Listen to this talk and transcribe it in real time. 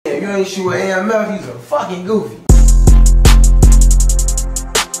you ain't shoot with AMF, he's a fucking goofy.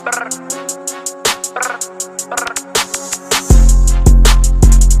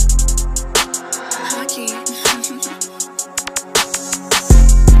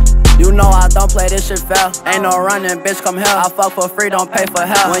 You know I don't play this shit fair. Ain't no running, bitch, come here. I fuck for free, don't pay for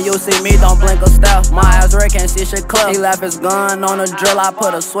help. When you see me, don't blink or stare. My ass Rick can't see shit clear. He left his gun on the drill, I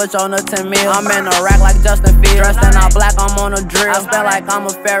put a switch on the 10 mil. I'm in the rack like Justin Fields. Dressed in all black, I'm on a drill. I spin like I'm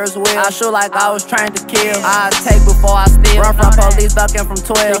a Ferris wheel. I shoot like I was trained to kill. I take before I steal. Run from police, ducking from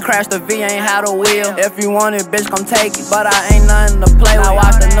 12. He crashed the V, ain't had a wheel. If you want it, bitch, come take it. But I ain't nothing to play with. I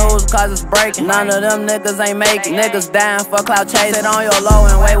watch the news cause it's breaking. None of them niggas ain't making. Niggas dying for clout chasing. Sit on your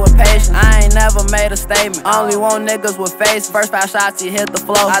low and wait with patience. I ain't never made a statement. Only want niggas with face. First 5 shots, he hit the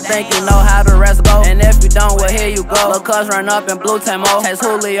flow. I think you know how the rest go. And if you don't, well, here you go. Lil' cuz run up in blue Tamo. Chase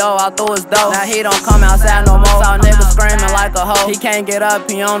Julio out through his dough. Now he don't come outside no more. Saw niggas screaming like a hoe. He can't get up,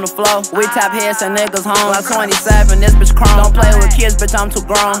 he on the floor. We tap heads and niggas home. Like 27, this bitch chrome. Don't play with kids, bitch, I'm too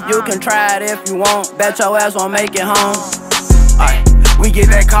grown. You can try it if you want. Bet your ass won't make it home. Alright. We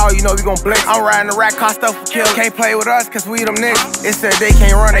get that call, you know we gon' blitz. I'm riding the rack car stuff for kill. Can't play with us cause we them niggas. It said they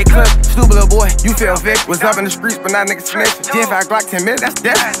can't run, they clip. Stupid little boy, you feel Vic. Was up in the streets, but now niggas snitching. 10-5 Glock 10 minutes, that's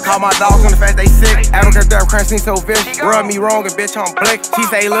death. Call my dogs on the fast, they sick. Africa Dub Crash seem so vicious. Rub me wrong and bitch, I'm blick. She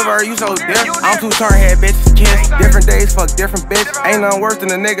say, liver, you so different. I'm too turn head, bitches kiss. Different days, fuck different bitch. Ain't nothing worse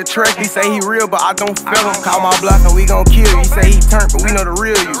than a nigga trick. He say he real, but I don't feel him. Call my bluff and we gon' kill you. He say he turned, but we know the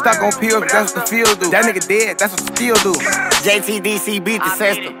real you. Stuck on pills, that's what the field do. That nigga dead, that's what the steel do. JTDC beat the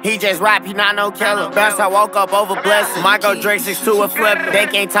system. He just rap, he not no killer. Best I woke up over blessing. Michael Drake 6'2" a flipper. They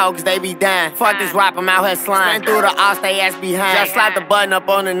can't talk cause they be dying. Fuck this rap, I'm out here slime. Spin through the all stay ass behind. Just slap the button up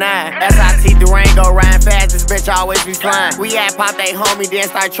on the 9. SIT Durango, riding fast, this bitch always be flying. We had pop they homie, then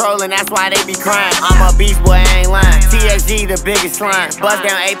start trolling, that's why they be crying. I'm a beast boy, I ain't lying. TSG the biggest slime. Bust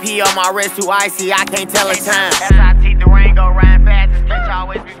down AP on my wrist too icy, I can't tell a time. SIT Durango, riding fast, this bitch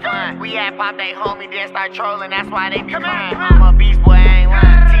always be flying. We had pop they homie, then start trolling, that's why they be crying. I'm a beast boy, I ain't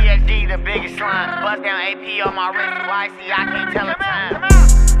lying. TSG the biggest slime. Bust down AP on my wrist too icy, I can't tell a time.